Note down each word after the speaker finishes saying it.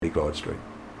Glyde Street.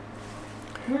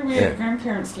 Where were your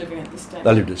grandparents living at this stage?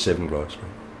 They lived at 7 Glyde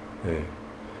Street, yeah.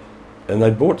 And they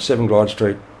bought 7 Glyde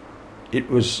Street. It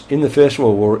was, in the First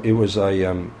World War, it was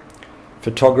a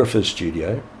photographer's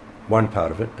studio, one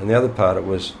part of it, and the other part it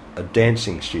was a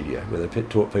dancing studio where they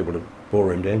taught people to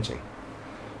ballroom dancing.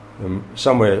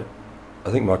 Somewhere,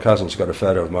 I think my cousin's got a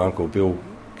photo of my uncle Bill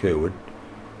Kerwood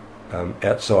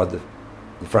outside the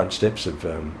front steps of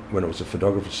when it was a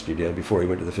photographer's studio before he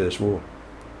went to the First War.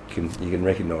 You can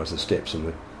recognise the steps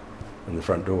in the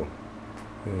front door.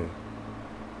 Yeah.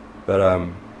 But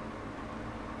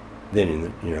then in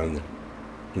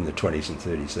the 20s and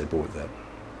 30s they bought that,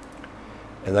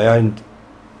 and they owned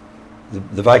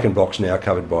the vacant block's now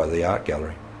covered by the art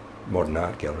gallery, modern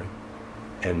art gallery,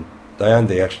 and they owned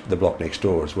the block next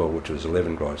door as well, which was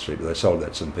 11 Glyde Street, but they sold that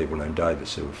to some people named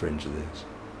Davis who were friends of theirs.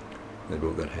 They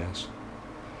built that house.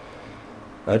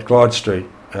 At Glyde Street,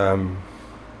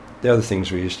 the other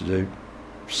things we used to do,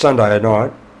 Sunday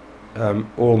night,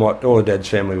 all the Dad's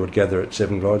family would gather at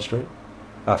 7 Glyde Street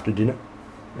after dinner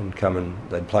and come and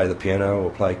they'd play the piano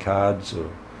or play cards or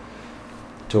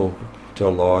tell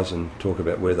lies and talk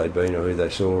about where they'd been or who they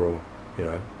saw, or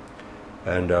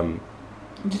and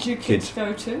did your kids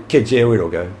go too? Kids, yeah, we'd all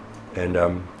go. And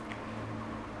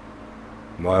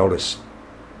my oldest,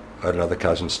 I had another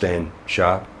cousin, Stan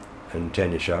Sharp and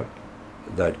Tanya Sharp.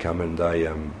 They'd come and they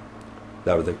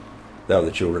were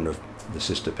the children of the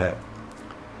sister Pat.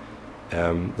 They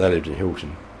lived in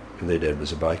Hilton, and their dad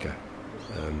was a baker.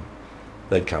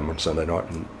 They'd come on Sunday night,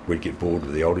 and we'd get bored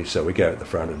with the oldies, so we'd go at the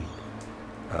front,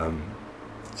 and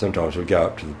sometimes we'd go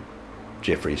up to the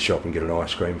Jeffrey's shop and get an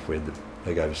ice cream if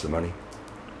they gave us the money.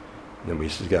 And then we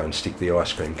used to go and stick the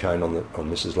ice cream cone on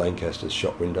Mrs. Lancaster's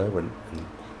shop window.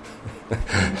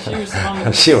 She was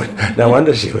no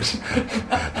wonder she was.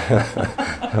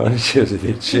 No wonder she was a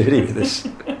bit shirty with us.